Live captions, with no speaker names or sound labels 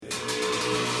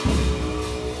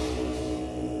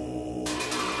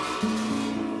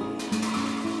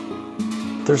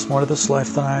there's more to this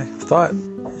life than I thought,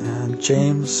 and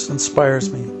James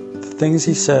inspires me. The things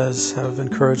he says have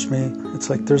encouraged me. It's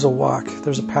like there's a walk,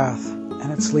 there's a path,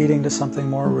 and it's leading to something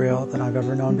more real than I've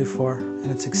ever known before,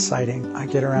 and it's exciting. I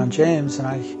get around James and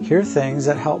I hear things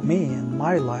that help me in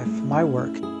my life, my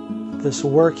work. This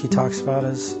work he talks about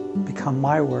has become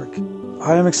my work.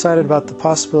 I am excited about the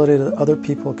possibility that other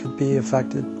people could be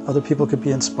affected, other people could be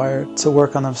inspired to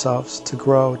work on themselves, to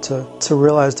grow, to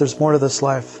realize there's more to this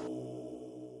life.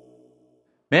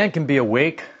 Man can be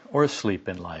awake or asleep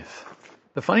in life.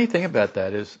 The funny thing about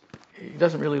that is he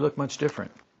doesn't really look much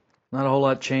different. Not a whole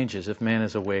lot changes if man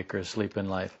is awake or asleep in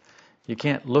life. You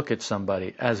can't look at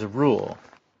somebody as a rule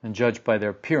and judge by their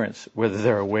appearance whether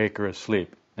they're awake or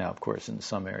asleep. Now, of course, in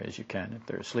some areas you can. If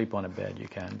they're asleep on a bed, you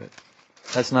can, but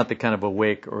that's not the kind of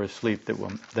awake or asleep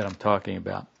that I'm talking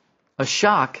about. A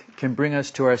shock can bring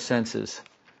us to our senses,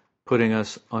 putting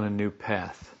us on a new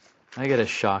path. I got a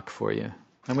shock for you.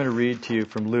 I'm going to read to you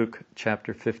from Luke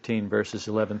chapter 15, verses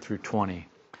 11 through 20.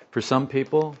 For some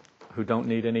people who don't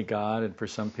need any God, and for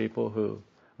some people who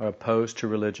are opposed to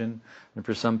religion, and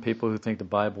for some people who think the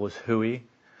Bible is hooey,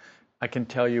 I can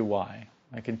tell you why.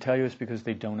 I can tell you it's because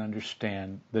they don't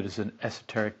understand that it's an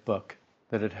esoteric book,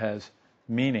 that it has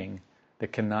meaning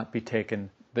that cannot be taken,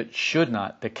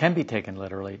 that can be taken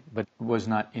literally, but was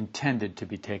not intended to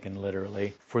be taken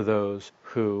literally for those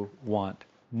who want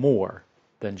more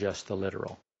than just the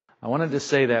literal. I wanted to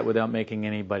say that without making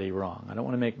anybody wrong. I don't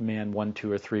want to make man 1,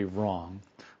 2, or 3 wrong.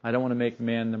 I don't want to make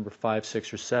man number 5,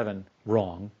 6, or 7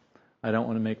 wrong. I don't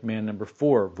want to make man number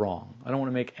 4 wrong. I don't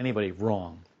want to make anybody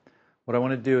wrong. What I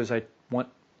want to do is I want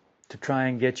to try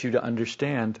and get you to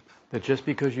understand that just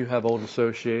because you have old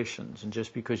associations and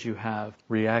just because you have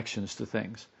reactions to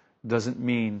things doesn't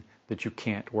mean that you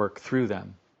can't work through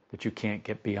them, that you can't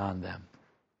get beyond them.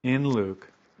 In Luke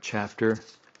chapter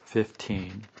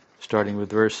 15, starting with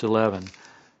verse 11,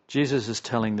 Jesus is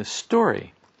telling this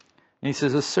story. And he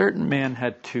says, a certain man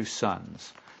had 2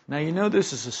 sons. Now you know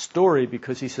this is a story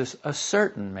because he says, a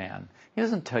certain man. He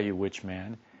doesn't tell you which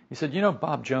man. He said,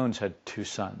 Bob Jones had 2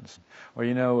 sons.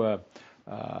 Or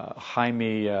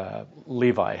Jaime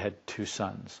Levi had 2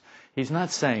 sons. He's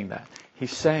not saying that.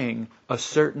 He's saying a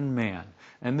certain man.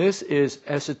 And this is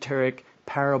esoteric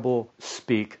parable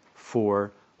speak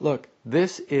for, look,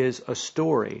 this is a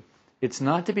story. It's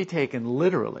not to be taken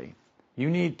literally. You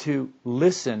need to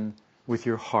listen with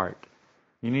your heart.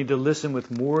 You need to listen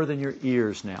with more than your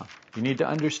ears now. You need to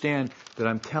understand that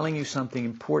I'm telling you something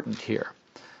important here.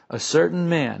 A certain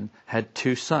man had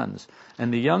 2 sons,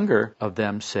 and the younger of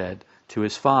them said to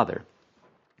his father,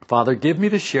 Father, give me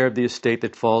the share of the estate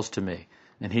that falls to me.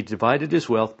 And he divided his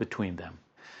wealth between them.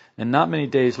 And not many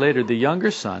days later, the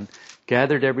younger son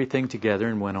gathered everything together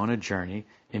and went on a journey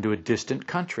into a distant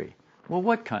country. Well,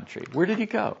 what country? Where did he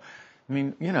go?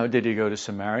 Did he go to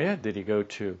Samaria? Did he go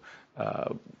to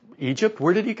Egypt?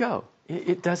 Where did he go?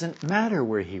 It doesn't matter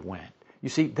where he went. You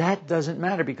see, that doesn't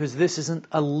matter because this isn't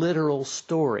a literal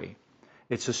story.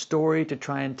 It's a story to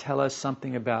try and tell us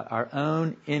something about our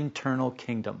own internal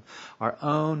kingdom, our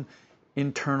own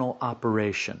internal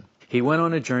operation. He went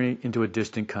on a journey into a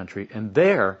distant country, and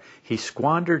there he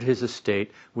squandered his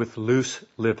estate with loose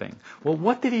living. Well,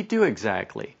 what did he do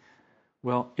exactly?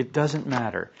 Well, it doesn't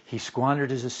matter. He squandered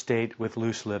his estate with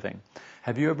loose living.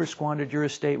 Have you ever squandered your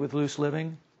estate with loose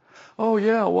living? Oh,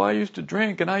 yeah, well, I used to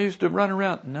drink and I used to run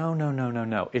around.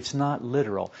 No. It's not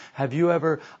literal. Have you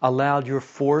ever allowed your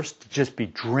force to just be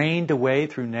drained away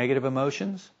through negative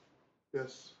emotions?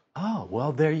 Yes. Oh,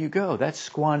 well, there you go. That's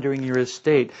squandering your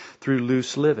estate through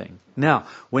loose living. Now,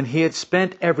 when he had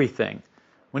spent everything,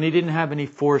 when he didn't have any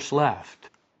force left,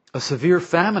 a severe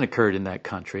famine occurred in that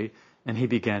country, and he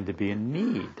began to be in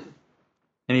need.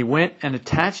 And he went and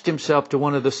attached himself to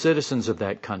one of the citizens of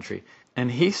that country,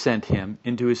 and he sent him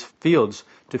into his fields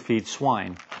to feed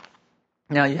swine.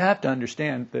 Now, you have to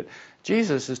understand that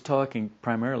Jesus is talking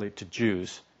primarily to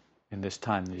Jews in this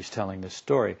time that he's telling this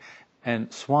story.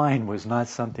 And swine was not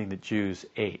something that Jews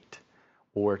ate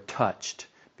or touched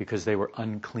because they were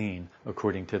unclean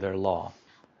according to their law.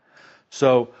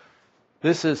 So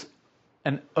this is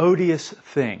an odious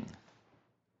thing.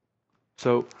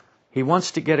 So he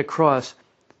wants to get across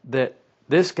that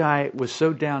this guy was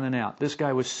so down and out. This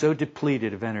guy was so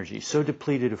depleted of energy, so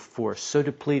depleted of force, so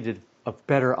depleted of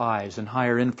better eyes and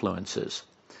higher influences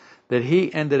that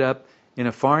he ended up in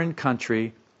a foreign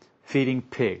country feeding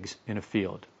pigs in a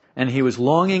field. And he was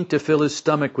longing to fill his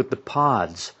stomach with the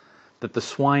pods that the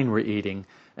swine were eating,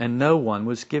 and no one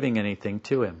was giving anything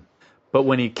to him. But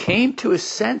when he came to his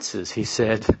senses, he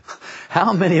said,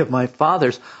 how many of my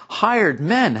father's hired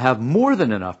men have more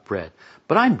than enough bread,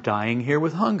 but I'm dying here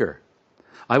with hunger.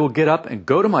 I will get up and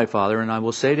go to my father, and I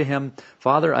will say to him,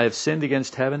 Father, I have sinned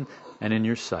against heaven and in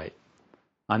your sight.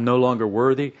 I'm no longer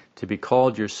worthy to be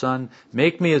called your son.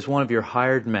 Make me as one of your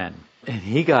hired men. And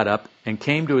he got up and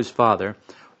came to his father.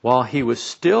 While he was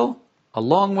still a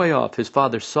long way off, his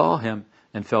father saw him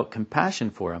and felt compassion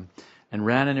for him and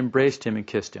ran and embraced him and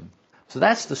kissed him. So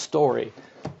that's the story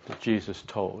that Jesus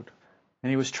told. And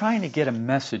he was trying to get a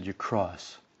message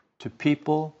across to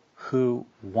people who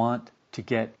want to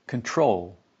get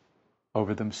control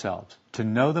over themselves, to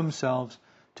know themselves,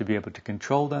 to be able to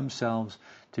control themselves,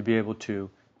 to be able to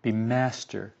be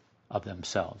master of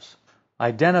themselves.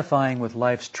 Identifying with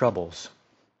life's troubles,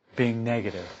 being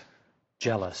negative,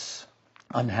 jealous,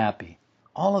 unhappy.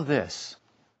 All of this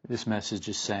message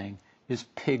is saying, is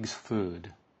pig's food.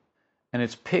 And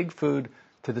it's pig food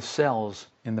to the cells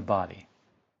in the body.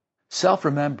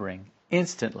 Self-remembering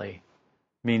instantly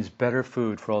means better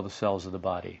food for all the cells of the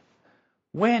body.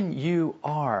 When you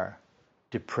are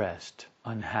depressed,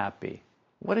 unhappy,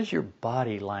 what is your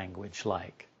body language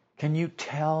like? Can you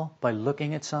tell by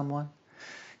looking at someone?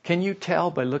 Can you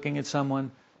tell by looking at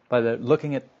someone,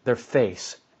 looking at their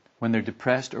face, when they're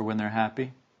depressed or when they're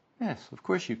happy? Yes, of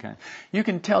course you can. You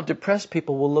can tell depressed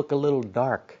people will look a little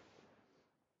dark,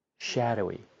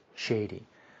 shadowy, shady.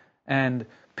 And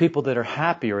people that are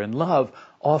happy or in love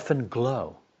often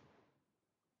glow.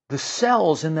 The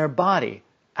cells in their body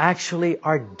actually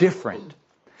are different.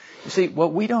 You see,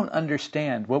 what we don't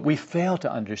understand, what we fail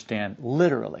to understand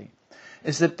literally,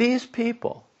 is that these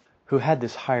people who had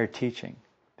this higher teaching,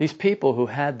 these people who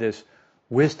had this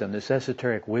wisdom, this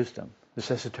esoteric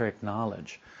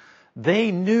knowledge,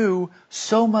 they knew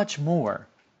so much more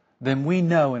than we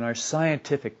know in our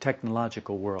scientific,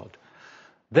 technological world.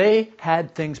 They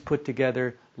had things put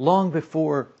together long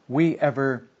before we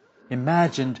ever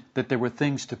imagined that there were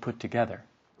things to put together.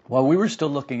 While we were still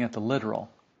looking at the literal,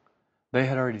 they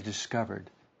had already discovered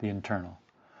the internal.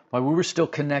 While we were still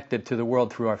connected to the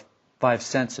world through our five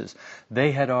senses,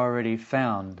 they had already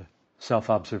found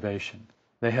self-observation.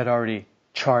 They had already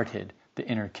charted the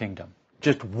inner kingdom.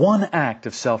 Just one act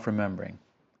of self-remembering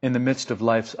in the midst of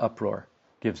life's uproar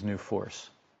gives new force.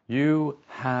 You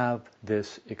have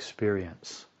this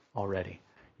experience already.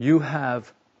 I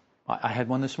had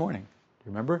one this morning. Do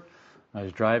you remember? I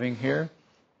was driving here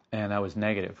and I was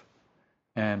negative.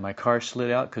 And my car slid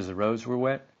out because the roads were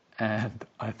wet. And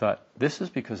I thought, this is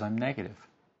because I'm negative.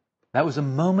 That was a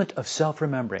moment of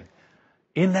self-remembering.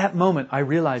 In that moment, I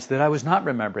realized that I was not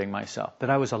remembering myself, that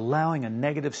I was allowing a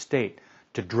negative state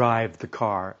to drive the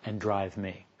car and drive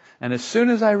me. And as soon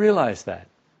as I realized that,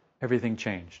 everything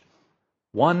changed.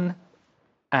 One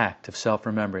act of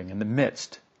self-remembering in the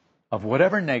midst of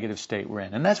whatever negative state we're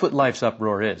in, and that's what life's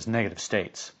uproar is, negative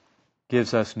states,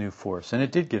 gives us new force. And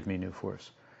it did give me new force.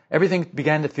 Everything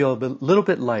began to feel a little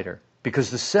bit lighter because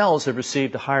the cells have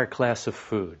received a higher class of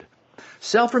food.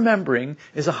 Self-remembering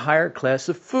is a higher class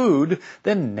of food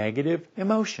than negative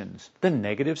emotions, than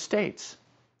negative states.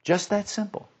 Just that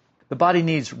simple. The body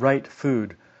needs right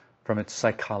food from its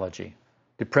psychology.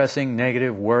 Depressing,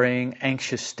 negative, worrying,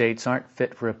 anxious states aren't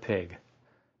fit for a pig.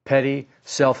 Petty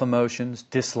self-emotions,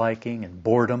 disliking, and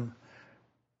boredom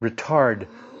retard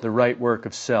the right work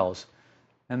of cells,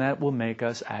 and that will make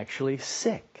us actually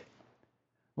sick.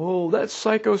 Oh, that's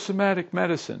psychosomatic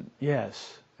medicine.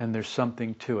 Yes, and there's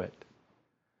something to it.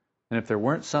 And if there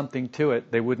weren't something to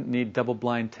it, they wouldn't need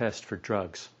double-blind tests for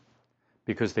drugs,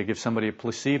 because they give somebody a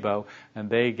placebo and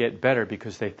they get better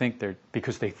because they think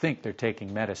they're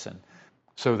taking medicine.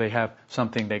 So they have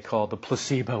something they call the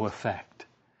placebo effect,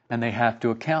 and they have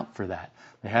to account for that.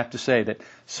 They have to say that a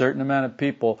certain amount of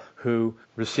people who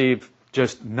receive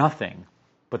just nothing,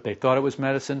 but they thought it was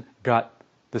medicine, got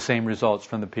the same results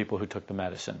from the people who took the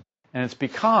medicine. And it's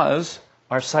because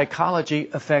our psychology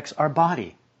affects our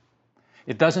body.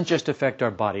 It doesn't just affect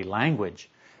our body language,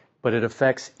 but it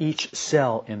affects each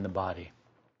cell in the body.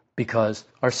 Because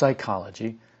our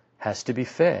psychology has to be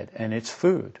fed, and it's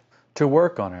food, to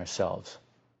work on ourselves.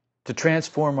 To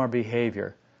transform our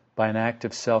behavior by an act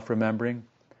of self-remembering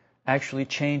actually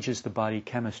changes the body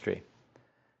chemistry.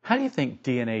 How do you think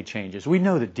DNA changes? We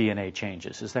know that DNA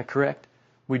changes. Is that correct?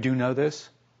 We do know this?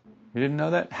 You didn't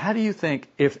know that? How do you think,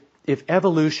 if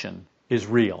evolution is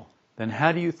real, then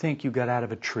how do you think you got out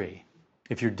of a tree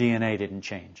if your DNA didn't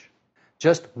change?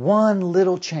 Just one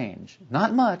little change.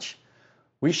 Not much.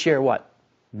 We share,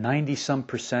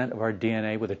 90-some% of our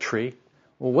DNA with a tree?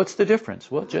 Well, what's the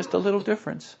difference? Well, just a little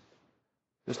difference.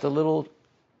 Just a little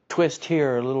twist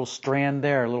here, a little strand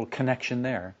there, a little connection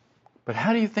there. But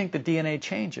how do you think the DNA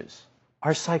changes?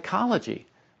 Our psychology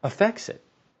affects it.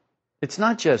 It's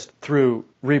not just through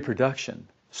reproduction,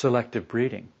 selective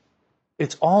breeding.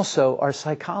 It's also our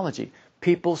psychology,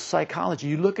 people's psychology.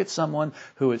 You look at someone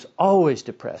who is always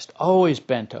depressed, always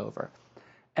bent over,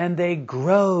 and they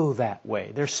grow that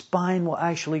way. Their spine will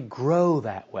actually grow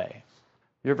that way.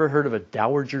 You ever heard of a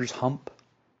dowager's hump?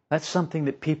 That's something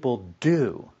that people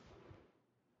do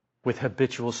with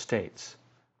habitual states.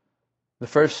 The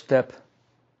first step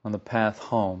on the path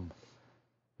home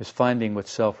is finding what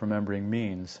self-remembering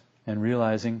means and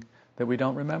realizing that we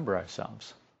don't remember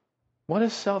ourselves. What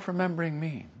does self-remembering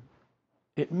mean?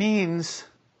 It means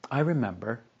I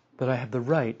remember that I have the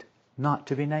right not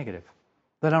to be negative.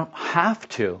 That I don't have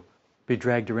to be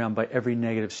dragged around by every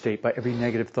negative state, by every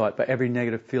negative thought, by every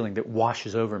negative feeling that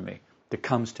washes over me, that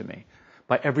comes to me,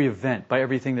 by every event, by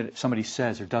everything that somebody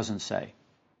says or doesn't say.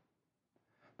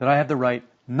 That I have the right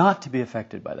not to be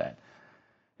affected by that.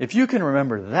 If you can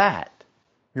remember that,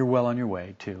 you're well on your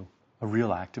way to a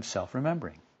real act of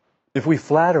self-remembering. If we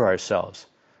flatter ourselves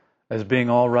as being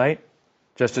all right,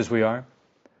 just as we are,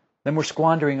 then we're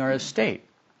squandering our estate,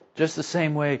 just the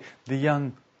same way the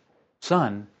young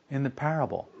son in the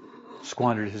parable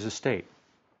squandered his estate.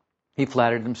 He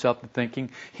flattered himself into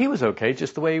thinking he was okay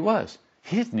just the way he was.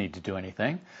 He didn't need to do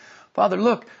anything. Father,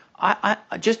 look,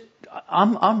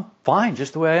 I'm fine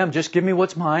just the way I am. Just give me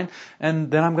what's mine, and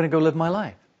then I'm going to go live my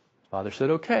life. Father said,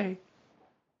 okay.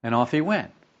 And off he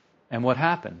went. And what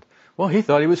happened? Well, he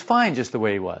thought he was fine just the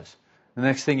way he was. The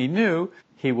next thing he knew,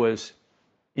 he was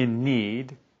in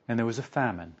need, and there was a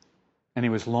famine. And he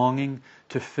was longing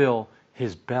to fill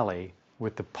his belly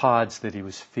with the pods that he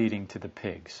was feeding to the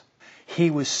pigs.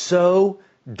 He was so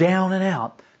down and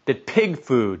out that pig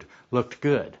food looked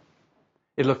good.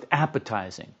 It looked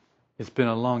appetizing. It's been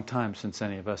a long time since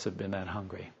any of us have been that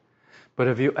hungry. But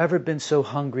have you ever been so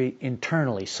hungry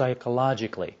internally,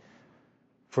 psychologically,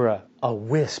 for a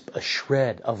wisp, a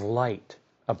shred of light,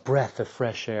 a breath of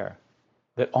fresh air,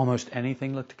 that almost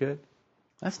anything looked good?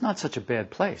 That's not such a bad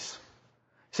place.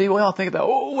 See, we all think about,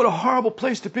 oh, what a horrible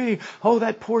place to be. Oh,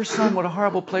 that poor son, what a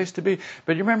horrible place to be.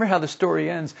 But you remember how the story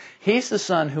ends. He's the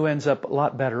son who ends up a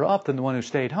lot better off than the one who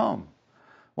stayed home.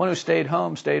 One who stayed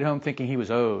home thinking he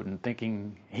was owed and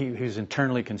thinking he was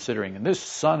internally considering, and this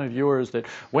son of yours that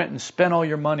went and spent all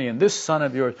your money, and this son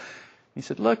of yours. He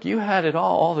said, look, you had it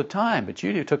all the time, but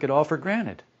you took it all for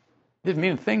granted. It didn't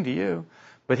mean a thing to you.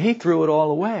 But he threw it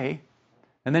all away,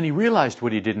 and then he realized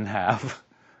what he didn't have,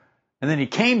 and then he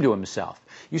came to himself.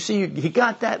 You see, he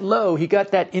got that low, he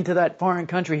got that into that foreign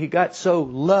country, he got so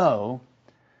low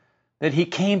that he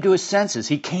came to his senses,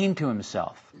 he came to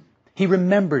himself. He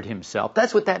remembered himself.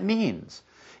 That's what that means.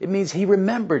 It means he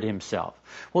remembered himself.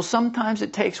 Well, sometimes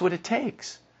it takes what it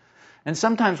takes. And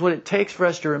sometimes what it takes for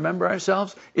us to remember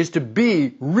ourselves is to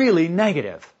be really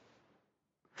negative.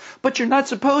 But you're not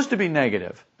supposed to be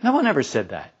negative. No one ever said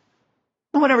that.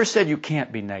 No one ever said you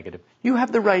can't be negative. You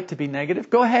have the right to be negative.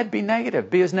 Go ahead, be negative.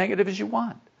 Be as negative as you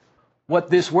want. What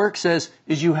this work says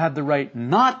is you have the right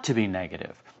not to be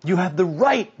negative. You have the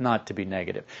right not to be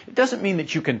negative. It doesn't mean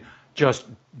that you can just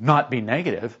not be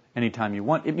negative anytime you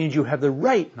want. It means you have the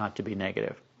right not to be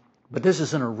negative. But this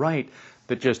isn't a right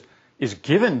that just is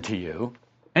given to you.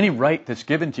 Any right that's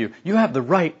given to you, you have the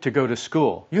right to go to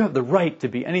school. You have the right to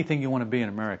be anything you want to be in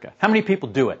America. How many people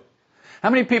do it? How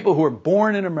many people who are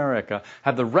born in America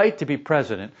have the right to be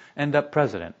president, end up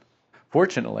president?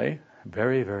 Fortunately,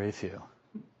 very, very few.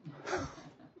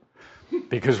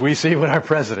 Because we see what our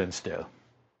presidents do.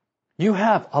 You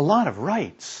have a lot of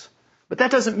rights. But that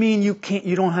doesn't mean you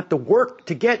don't have to work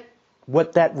to get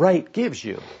what that right gives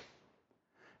you.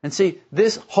 And see,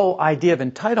 this whole idea of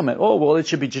entitlement, oh, well, it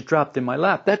should be just dropped in my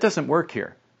lap, that doesn't work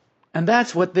here. And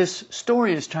that's what this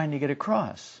story is trying to get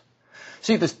across.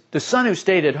 See, the son who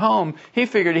stayed at home, he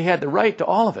figured he had the right to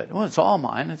all of it. Well, it's all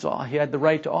mine. It's all. He had the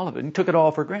right to all of it and took it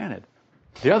all for granted.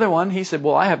 The other one, he said,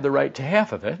 well, I have the right to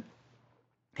half of it.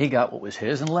 He got what was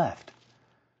his and left.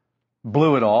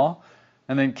 Blew it all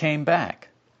and then came back.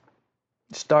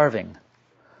 Starving.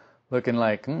 Looking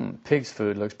like, pig's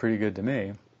food looks pretty good to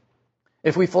me.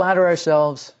 If we flatter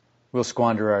ourselves, we'll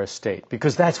squander our estate.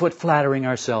 Because that's what flattering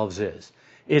ourselves is.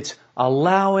 It's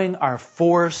allowing our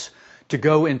force to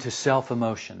go into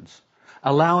self-emotions.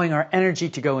 Allowing our energy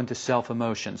to go into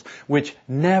self-emotions, which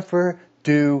never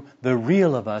do the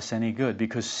real of us any good.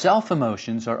 Because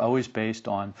self-emotions are always based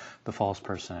on the false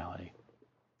personality.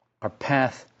 Our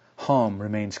path home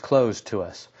remains closed to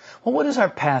us. Well, what is our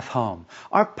path home?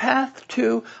 Our path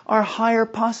to our higher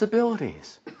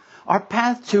possibilities. Our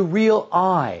path to real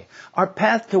I. Our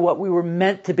path to what we were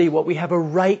meant to be, what we have a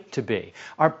right to be.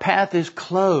 Our path is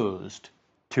closed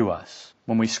to us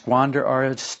when we squander our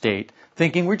estate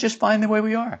thinking we're just fine the way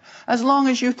we are. As long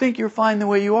as you think you're fine the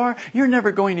way you are, you're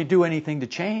never going to do anything to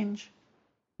change.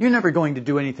 You're never going to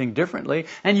do anything differently,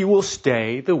 and you will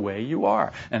stay the way you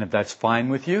are. And if that's fine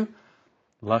with you,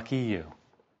 lucky you.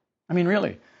 I mean,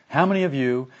 really, how many of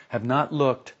you have not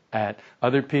looked at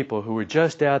other people who were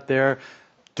just out there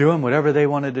doing whatever they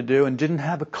wanted to do and didn't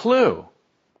have a clue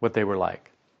what they were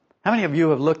like? How many of you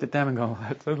have looked at them and gone,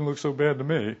 that doesn't look so bad to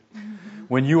me?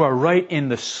 When you are right in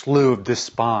the slough of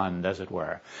despond, as it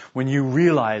were, when you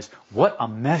realize what a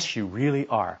mess you really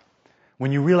are,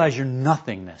 when you realize your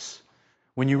nothingness,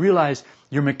 when you realize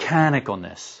your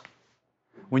mechanicalness,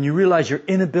 when you realize your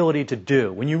inability to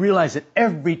do, when you realize that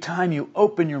every time you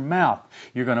open your mouth,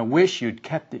 you're going to wish you'd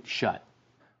kept it shut.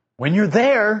 When you're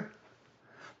there,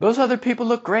 those other people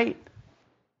look great.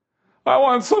 I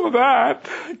want some of that.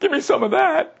 Give me some of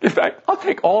that. In fact, I'll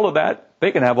take all of that.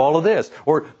 They can have all of this.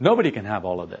 Or nobody can have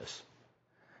all of this.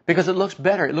 Because it looks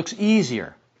better. It looks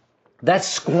easier. That's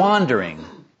squandering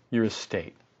your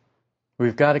estate.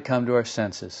 We've got to come to our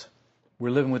senses. We're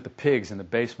living with the pigs in the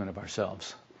basement of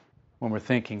ourselves when we're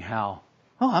thinking how,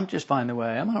 I'm just fine the way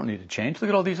I am. I don't need to change. Look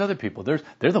at all these other people. They're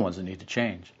the ones that need to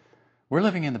change. We're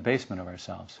living in the basement of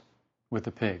ourselves with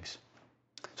the pigs.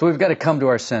 So we've got to come to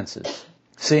our senses,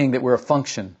 seeing that we're a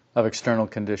function of external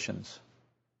conditions.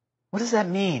 What does that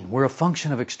mean? We're a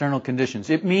function of external conditions.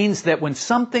 It means that when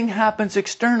something happens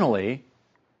externally,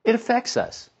 it affects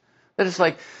us. That it's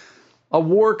like a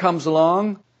war comes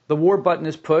along, the war button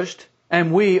is pushed,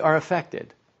 and we are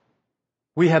affected.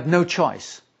 We have no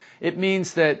choice. It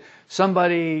means that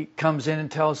somebody comes in and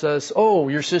tells us,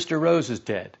 your sister Rose is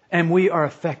dead, and we are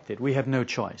affected. We have no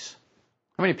choice.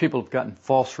 How many people have gotten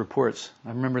false reports? I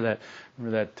remember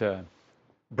that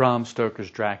Bram Stoker's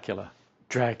Dracula.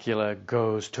 Dracula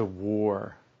goes to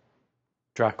war.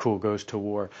 Dracul goes to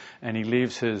war, and he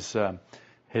leaves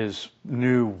his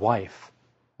new wife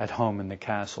at home in the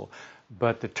castle.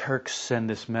 But the Turks send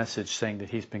this message saying that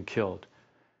he's been killed.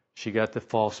 She got the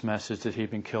false message that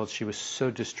he'd been killed. She was so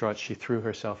distraught, she threw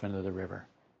herself into the river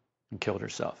and killed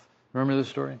herself. Remember the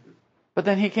story? But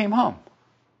then he came home.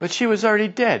 But she was already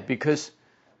dead because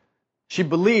she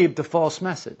believed the false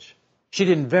message. She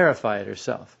didn't verify it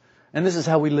herself. And this is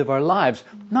how we live our lives.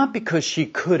 Not because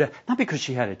she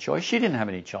had a choice. She didn't have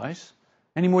any choice.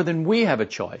 Any more than we have a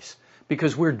choice.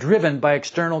 Because we're driven by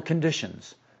external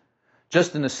conditions.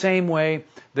 Just in the same way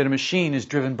that a machine is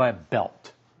driven by a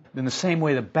belt. In the same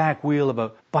way the back wheel of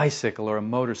a bicycle or a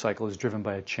motorcycle is driven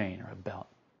by a chain or a belt.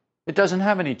 It doesn't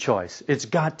have any choice. It's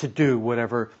got to do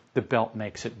whatever the belt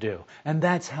makes it do. And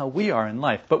that's how we are in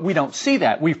life. But we don't see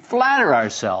that. We flatter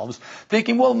ourselves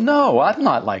thinking, well, no, I'm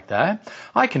not like that.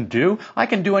 I can do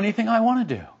anything I want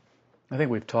to do. I think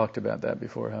we've talked about that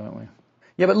before, haven't we?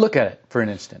 Yeah, but look at it for an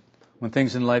instant. When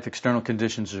things in life, external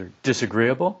conditions are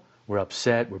disagreeable, we're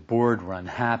upset, we're bored, we're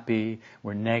unhappy,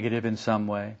 we're negative in some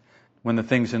way. When the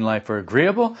things in life are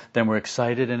agreeable, then we're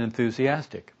excited and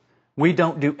enthusiastic. We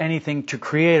don't do anything to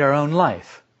create our own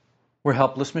life. We're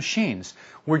helpless machines.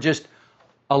 We're just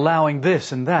allowing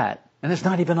this and that. And it's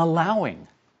not even allowing.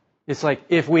 It's like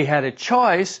if we had a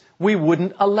choice, we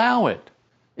wouldn't allow it.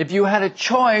 If you had a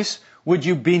choice, would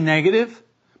you be negative?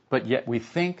 But yet we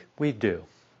think we do.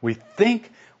 We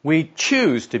think we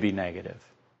choose to be negative.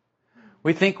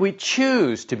 We think we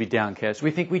choose to be downcast. We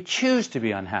think we choose to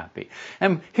be unhappy.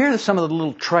 And here are some of the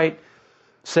little trite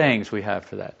sayings we have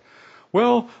for that.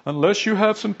 Well, unless you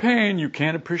have some pain, you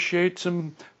can't appreciate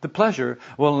the pleasure.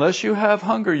 Well, unless you have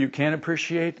hunger, you can't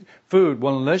appreciate food.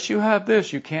 Well, unless you have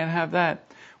this, you can't have that.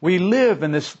 We live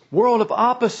in this world of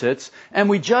opposites, and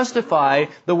we justify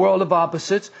the world of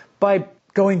opposites by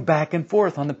going back and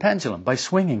forth on the pendulum, by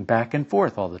swinging back and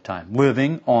forth all the time,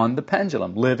 living on the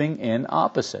pendulum, living in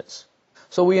opposites.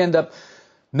 So we end up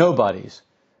nobodies,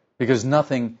 because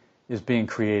nothing is being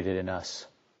created in us.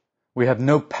 We have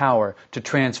no power to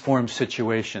transform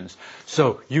situations.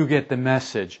 So you get the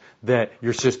message that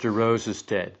your sister Rose is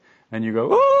dead. And you go,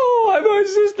 my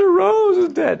sister Rose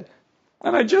is dead.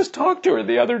 And I just talked to her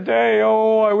the other day.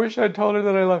 I wish I'd told her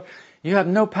that I love her. You have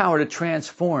no power to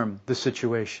transform the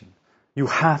situation. You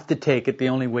have to take it the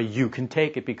only way you can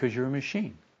take it because you're a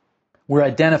machine. We're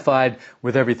identified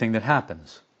with everything that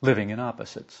happens, living in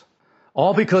opposites.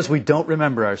 All because we don't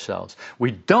remember ourselves.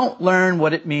 We don't learn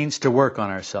what it means to work on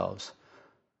ourselves.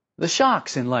 The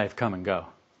shocks in life come and go.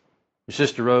 Your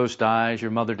sister Rose dies,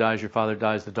 your mother dies, your father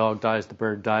dies, the dog dies, the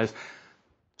bird dies.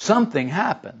 Something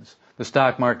happens. The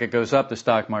stock market goes up, the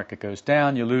stock market goes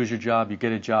down, you lose your job, you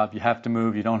get a job, you have to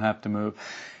move, you don't have to move.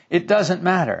 It doesn't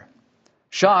matter.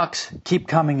 Shocks keep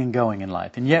coming and going in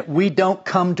life, and yet we don't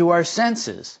come to our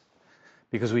senses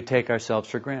because we take ourselves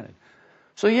for granted.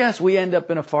 So yes, we end up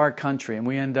in a far country and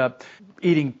we end up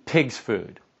eating pig's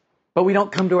food. But we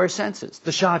don't come to our senses.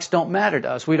 The shocks don't matter to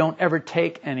us. We don't ever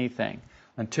take anything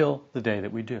until the day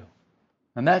that we do.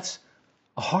 And that's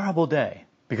a horrible day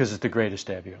because it's the greatest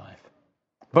day of your life.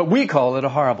 But we call it a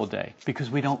horrible day because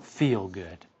we don't feel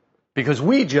good. Because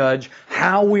we judge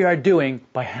how we are doing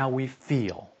by how we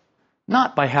feel.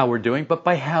 Not by how we're doing, but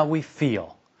by how we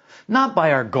feel. Not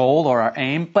by our goal or our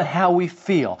aim, but how we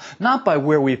feel. Not by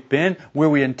where we've been, where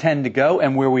we intend to go,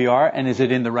 and where we are, and is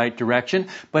it in the right direction,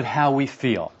 but how we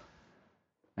feel.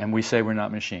 And we say we're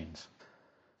not machines.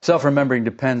 Self-remembering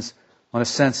depends on a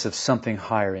sense of something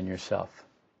higher in yourself.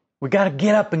 We got to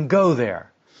get up and go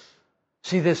there.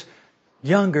 See, this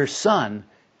younger son,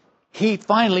 he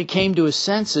finally came to his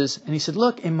senses, and he said,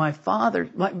 look, in my father's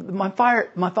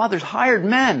hired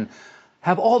men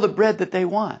have all the bread that they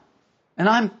want. And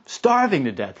I'm starving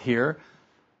to death here.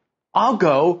 I'll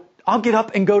get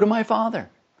up and go to my father.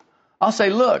 I'll say,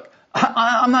 look,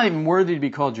 I'm not even worthy to be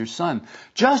called your son.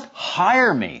 Just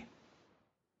hire me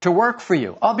to work for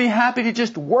you. I'll be happy to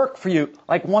just work for you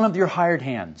like one of your hired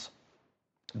hands.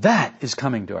 That is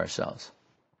coming to ourselves.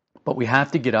 But we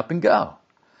have to get up and go.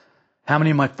 How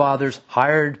many of my father's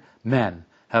hired men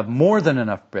have more than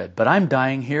enough bread, but I'm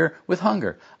dying here with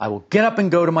hunger? I will get up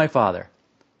and go to my father.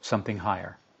 Something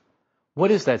higher. What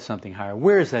is that something higher?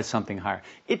 Where is that something higher?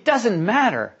 It doesn't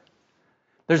matter.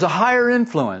 There's a higher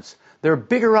influence. There are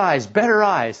bigger eyes, better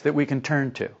eyes that we can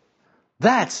turn to.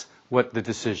 That's what the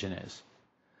decision is.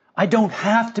 I don't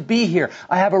have to be here.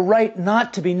 I have a right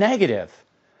not to be negative.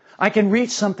 I can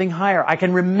reach something higher. I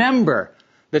can remember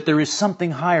that there is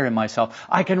something higher in myself.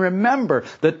 I can remember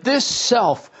that this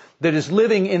self that is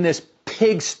living in this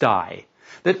pigsty,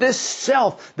 that this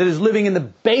self that is living in the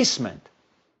basement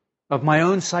of my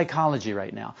own psychology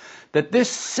right now, that this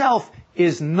self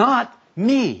is not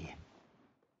me.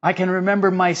 I can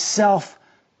remember myself,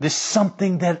 this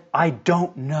something that I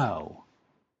don't know.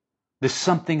 This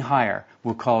something higher,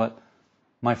 we'll call it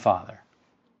my Father.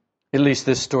 At least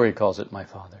this story calls it my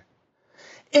Father.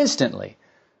 Instantly,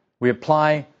 we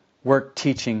apply work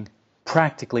teaching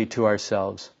practically to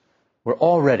ourselves. We're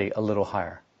already a little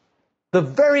higher. The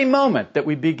very moment that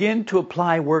we begin to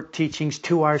apply work teachings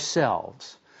to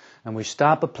ourselves, and we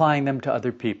stop applying them to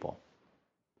other people,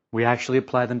 we actually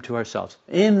apply them to ourselves.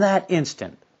 In that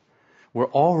instant,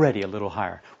 we're already a little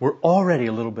higher. We're already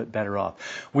a little bit better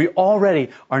off. We already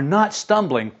are not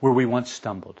stumbling where we once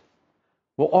stumbled.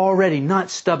 We're already not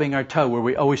stubbing our toe where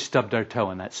we always stubbed our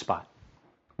toe in that spot.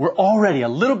 We're already a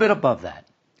little bit above that.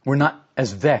 We're not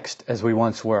as vexed as we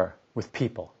once were with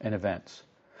people and events.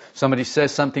 Somebody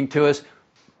says something to us,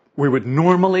 we would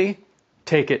normally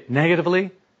take it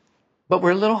negatively, but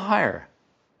we're a little higher,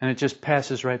 and it just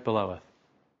passes right below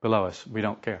us. We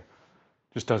don't care.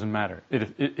 It just doesn't matter.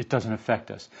 It doesn't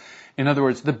affect us. In other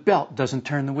words, the belt doesn't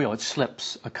turn the wheel. It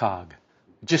slips a cog.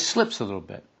 It just slips a little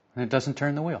bit, and it doesn't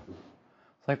turn the wheel.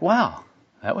 It's like, wow,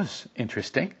 that was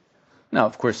interesting. Now,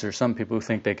 of course, there are some people who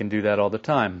think they can do that all the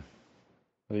time.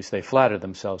 At least they flatter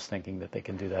themselves thinking that they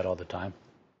can do that all the time.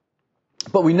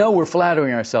 But we know where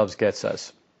flattering ourselves gets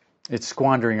us. It's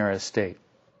squandering our estate.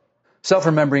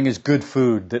 Self-remembering is good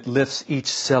food that lifts each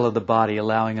cell of the body,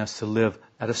 allowing us to live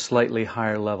at a slightly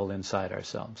higher level inside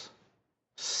ourselves.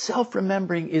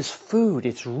 Self-remembering is food.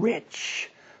 It's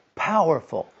rich,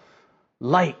 powerful,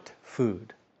 light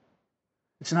food.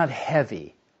 It's not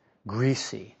heavy,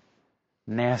 greasy,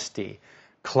 nasty,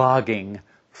 clogging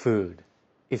food.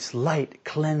 It's light,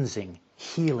 cleansing,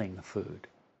 healing food.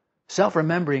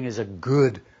 Self-remembering is a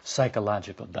good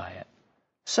psychological diet.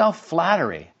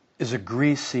 Self-flattery is a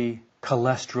greasy,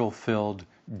 cholesterol-filled,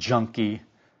 junky,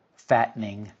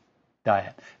 fattening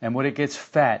diet. And what it gets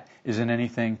fat isn't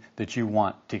anything that you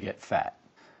want to get fat.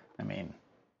 I mean,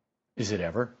 is it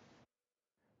ever?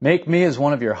 Make me as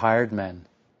one of your hired men.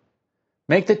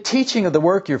 Make the teaching of the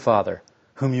work your Father,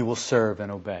 whom you will serve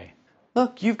and obey.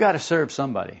 Look, you've got to serve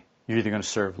somebody. You're either going to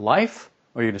serve life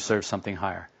or you're going to serve something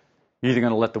higher. You're either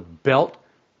going to let the belt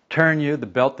turn you, the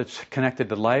belt that's connected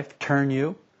to life, turn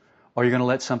you, or you're going to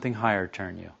let something higher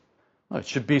turn you. Well, it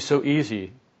should be so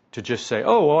easy to just say,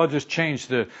 oh, well, I'll just change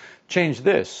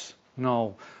this. And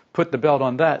I'll put the belt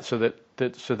on that so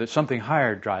that something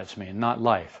higher drives me and not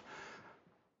life.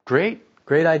 Great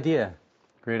idea.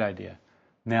 Great idea.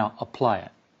 Now, apply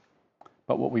it.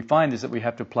 But what we find is that we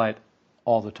have to apply it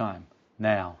all the time.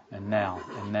 Now and now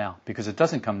and now. Because it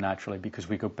doesn't come naturally. Because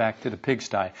we go back to the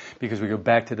pigsty. Because we go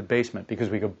back to the basement. Because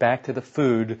we go back to the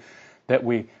food that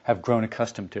we have grown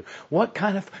accustomed to.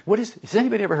 Has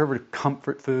anybody ever heard of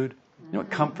comfort food? You know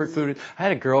what comfort food is? I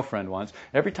had a girlfriend once.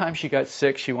 Every time she got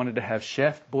sick, she wanted to have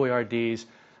Chef Boyardee's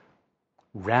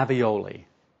ravioli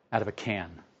out of a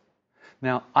can.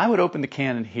 Now, I would open the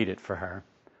can and heat it for her.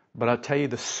 But I'll tell you,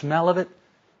 the smell of it,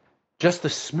 just the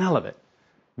smell of it,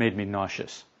 made me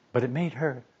nauseous. But it made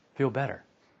her feel better.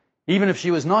 Even if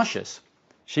she was nauseous,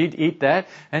 she'd eat that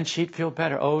and she'd feel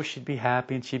better. Oh, she'd be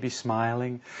happy and she'd be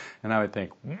smiling. And I would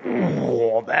think,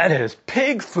 oh, that is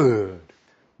pig food.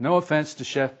 No offense to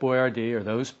Chef Boyardee or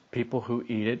those people who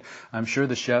eat it. I'm sure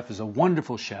the chef is a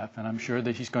wonderful chef, and I'm sure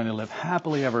that he's going to live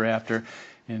happily ever after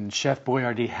in Chef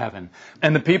Boyardee heaven.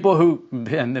 And the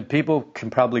people can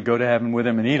probably go to heaven with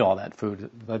him and eat all that food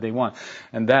that they want.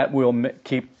 And that will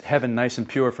keep heaven nice and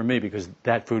pure for me, because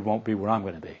that food won't be where I'm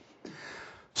going to be.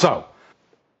 So,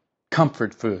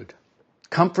 comfort food.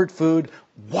 Comfort food.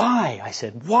 Why? I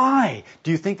said, why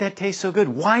do you think that tastes so good?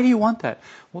 Why do you want that?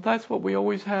 Well, that's what we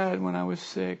always had when I was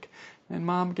sick, and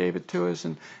Mom gave it to us,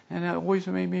 and it always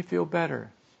made me feel better.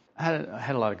 I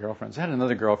had a lot of girlfriends. I had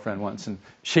another girlfriend once, and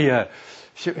she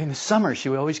in the summer, she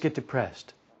would always get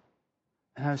depressed.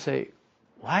 And I would say,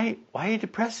 why are you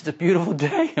depressed? It's a beautiful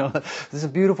day. This is a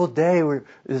beautiful day.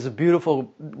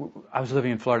 I was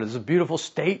living in Florida. This is a beautiful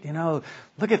state,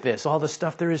 Look at this, all the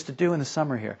stuff there is to do in the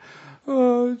summer here.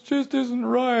 Oh, it just isn't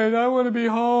right. I want to be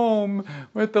home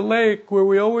at the lake where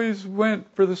we always went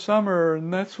for the summer,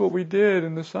 and that's what we did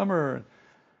in the summer.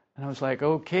 And I was like,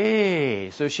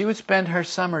 okay. So she would spend her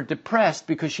summer depressed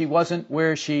because she wasn't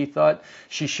where she thought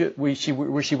where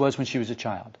she was when she was a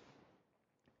child.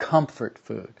 Comfort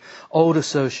food, old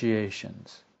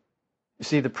associations. You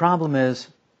see, the problem is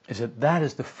that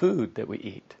is the food that we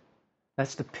eat.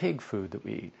 That's the pig food that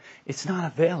we eat. It's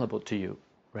not available to you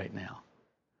right now.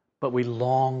 But we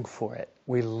long for it.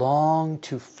 We long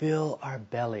to fill our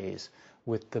bellies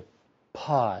with the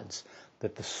pods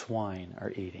that the swine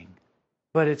are eating.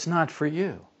 But it's not for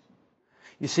you.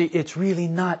 You see, it's really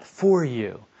not for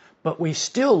you. But we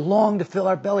still long to fill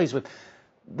our bellies with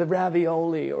the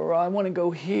ravioli, or I want to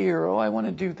go here, or I want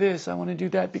to do this, I want to do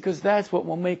that, because that's what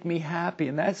will make me happy.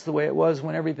 And that's the way it was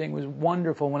when everything was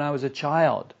wonderful when I was a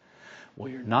child. Well,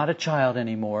 you're not a child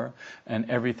anymore, and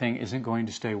everything isn't going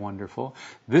to stay wonderful.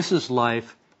 This is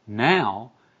life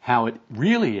now, how it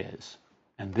really is,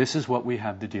 and this is what we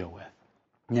have to deal with.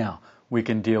 Now, we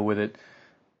can deal with it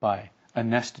by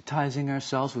anesthetizing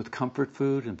ourselves with comfort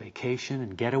food and vacation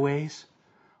and getaways,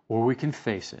 or we can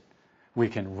face it. We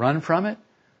can run from it,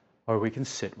 or we can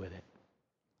sit with it.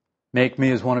 Make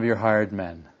me as one of your hired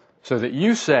men, so that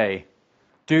you say,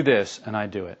 do this, and I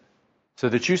do it. So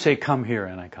that you say, come here,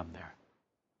 and I come there.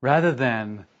 Rather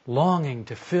than longing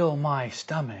to fill my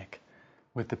stomach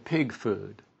with the pig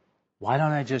food, why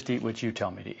don't I just eat what you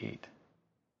tell me to eat?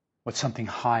 What something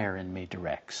higher in me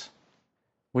directs.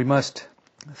 We must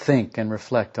think and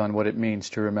reflect on what it means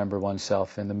to remember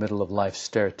oneself in the middle of life's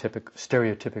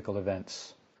stereotypical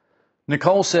events.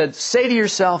 Nicole said, say to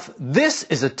yourself, this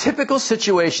is a typical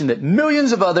situation that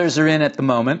millions of others are in at the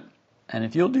moment, and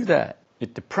if you'll do that,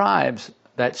 it deprives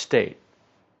that state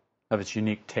of its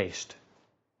unique taste.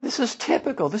 This is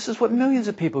typical. This is what millions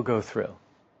of people go through.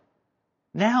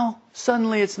 Now,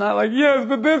 suddenly it's not like, yes,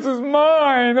 but this is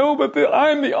mine. Oh, but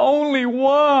I'm the only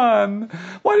one.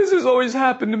 Why does this always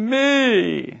happen to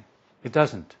me? It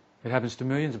doesn't. It happens to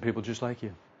millions of people just like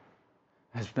you.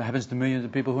 It happens to millions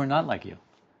of people who are not like you.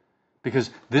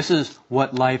 Because this is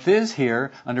what life is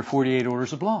here under 48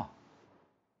 orders of law.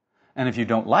 And if you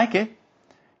don't like it,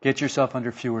 get yourself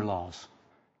under fewer laws.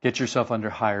 Get yourself under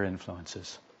higher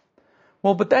influences.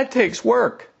 Well, but that takes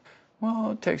work.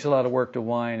 Well, it takes a lot of work to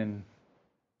whine and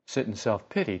sit in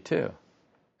self-pity, too.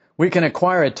 We can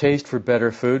acquire a taste for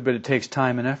better food, but it takes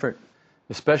time and effort,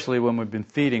 especially when we've been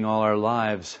feeding all our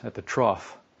lives at the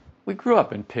trough. We grew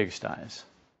up in pigsties,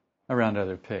 around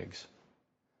other pigs.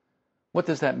 What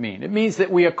does that mean? It means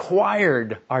that we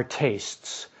acquired our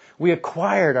tastes. We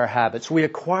acquired our habits. We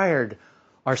acquired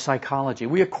our psychology.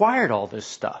 We acquired all this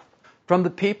stuff from the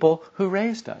people who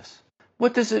raised us.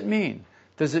 What does it mean?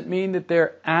 Does it mean that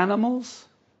they're animals?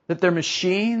 That they're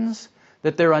machines?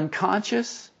 That they're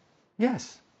unconscious?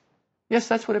 Yes. Yes,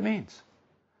 that's what it means.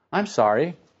 I'm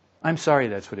sorry. I'm sorry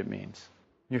that's what it means.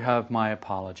 You have my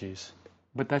apologies.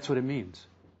 But that's what it means.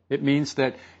 It means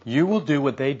that you will do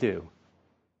what they do.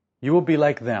 You will be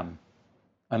like them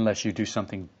unless you do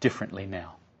something differently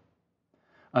now.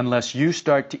 Unless you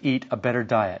start to eat a better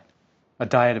diet, a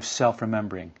diet of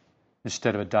self-remembering,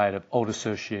 instead of a diet of old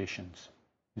associations,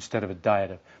 instead of a diet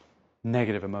of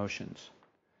negative emotions,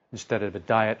 instead of a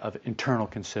diet of internal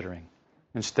considering,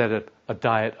 instead of a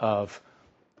diet of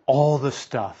all the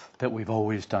stuff that we've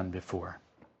always done before.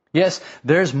 Yes,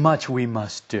 there's much we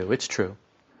must do. It's true.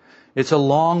 It's a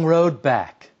long road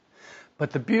back.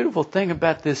 But the beautiful thing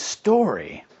about this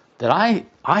story, that I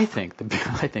think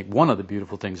one of the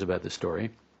beautiful things about this story,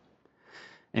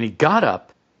 and he got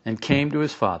up and came to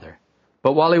his father.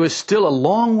 But while he was still a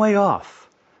long way off,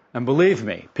 and believe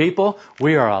me, people,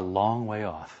 we are a long way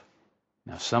off.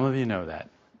 Now, some of you know that.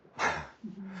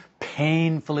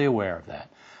 Painfully aware of that,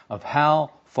 of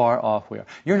how far off we are.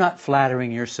 You're not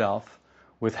flattering yourself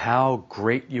with how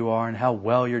great you are and how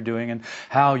well you're doing and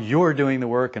how you're doing the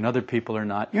work and other people are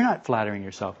not. You're not flattering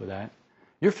yourself with that.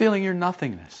 You're feeling your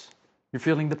nothingness. You're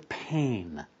feeling the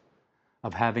pain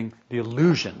of having the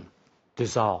illusion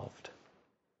dissolved.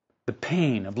 The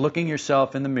pain of looking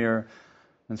yourself in the mirror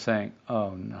and saying,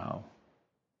 oh no,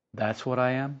 that's what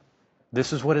I am?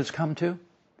 This is what it's come to?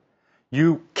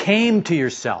 You came to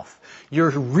yourself, your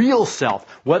real self,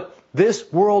 what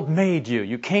this world made you.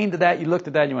 You came to that, you looked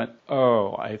at that, and you went,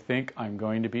 oh, I think I'm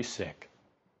going to be sick.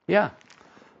 Yeah,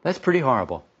 that's pretty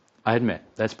horrible. I admit,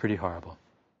 that's pretty horrible.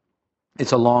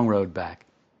 It's a long road back.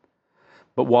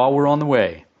 But while we're on the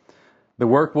way, the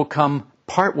work will come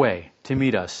part way to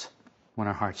meet us when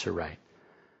our hearts are right.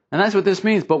 And that's what this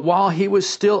means. But while he was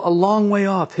still a long way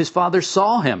off, his father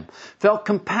saw him, felt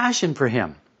compassion for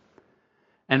him,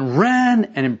 and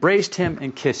ran and embraced him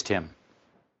and kissed him.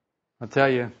 I'll tell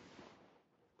you,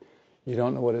 you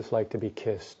don't know what it's like to be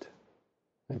kissed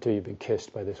until you've been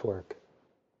kissed by this work.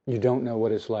 You don't know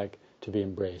what it's like to be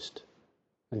embraced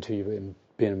until you've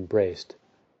been embraced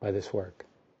by this work.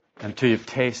 Until you've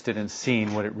tasted and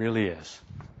seen what it really is,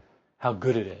 how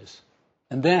good it is.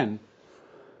 And then,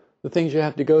 the things you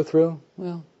have to go through,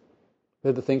 well,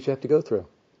 they're the things you have to go through.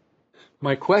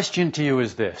 My question to you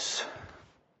is this.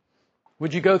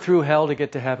 Would you go through hell to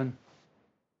get to heaven?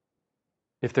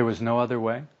 If there was no other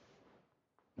way?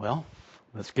 Well,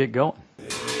 let's get going.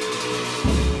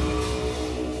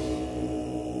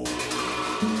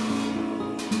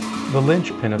 The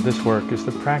linchpin of this work is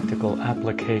the practical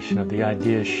application of the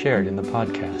ideas shared in the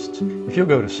podcasts. If you'll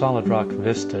go to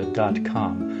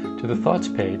solidrockvista.com, to the Thoughts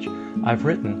page, I've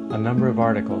written a number of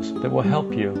articles that will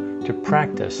help you to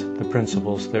practice the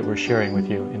principles that we're sharing with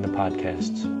you in the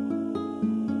podcasts.